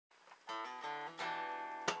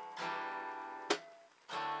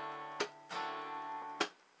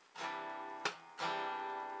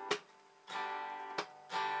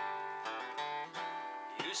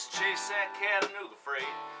Used to chase that Chattanooga freight,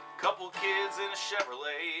 couple kids in a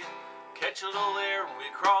Chevrolet. Catch a little air when we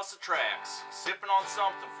cross the tracks, sipping on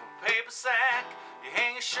something from a paper sack. You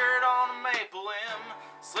hang your shirt on a maple limb,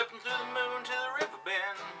 slipping through the moon to the river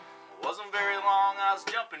bend. Wasn't very long, I was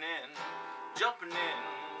jumping in.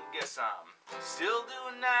 Guess I'm still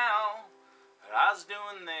doing now what I was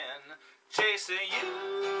doing then. Chasing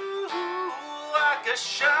you like a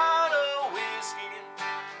shot of whiskey,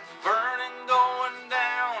 burning, going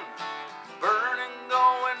down,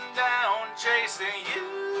 chasing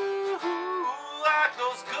you like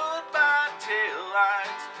those goodbye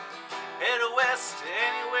taillights. Head west to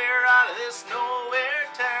anywhere out of this nowhere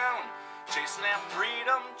town, chasing that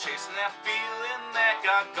freedom, chasing that feeling that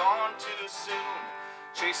got gone too soon.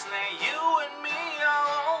 Chasing that you and me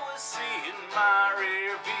I'll always see in my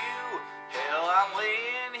rear view. Hell, I'm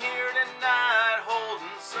laying here tonight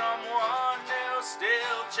holding someone new,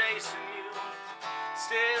 still chasing you,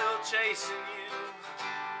 still chasing you.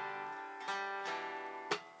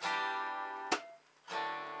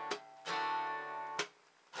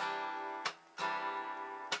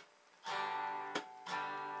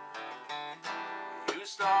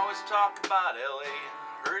 Used to always talk about LA,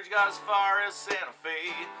 heard you got as far as Santa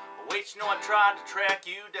Fe. But wait, you know I tried to track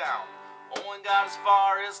you down, only got as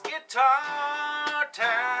far as Guitar Town.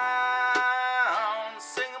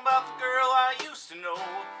 Sing about the girl I used to know,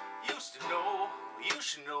 you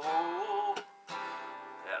should know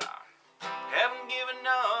that I haven't given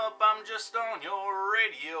up, I'm just on your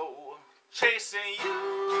radio. Chasing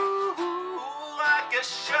you like a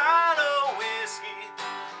shot of whiskey,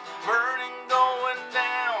 burning, going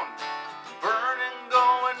down,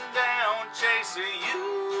 chasing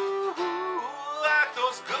you like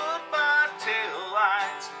those goodbye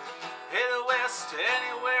taillights. Head west to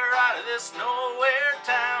anywhere out of this nowhere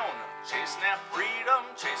town, chasing that freedom,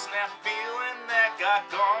 chasing that feeling that got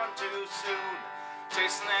gone too soon.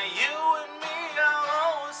 Chasing that you and me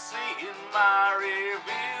I'll always see in my rear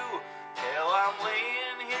view. Hell, I'm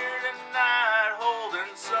laying here tonight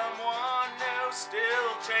holding someone new,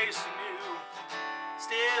 still chasing you,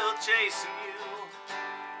 still chasing you.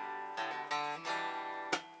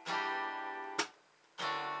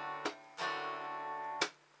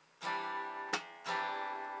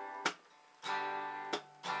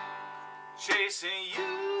 Chasing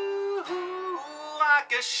you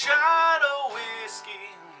like a shot of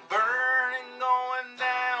whiskey, burning,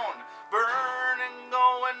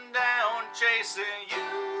 going down, chasing you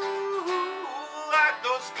like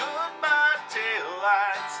those goodbye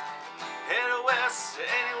taillights. Head west to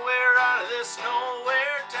anywhere out of this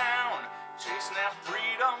nowhere town, chasing that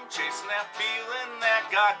freedom, chasing that feeling that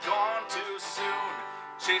got gone too soon.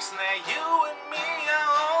 Chasing that you and me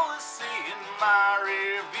I'll always see in my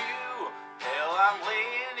rear view. Hell, I'm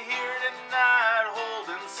laying here tonight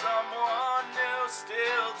holding someone new,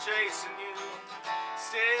 still chasing you,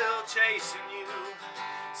 still chasing you,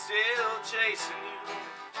 still chasing you,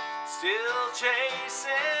 still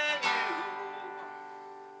chasing you.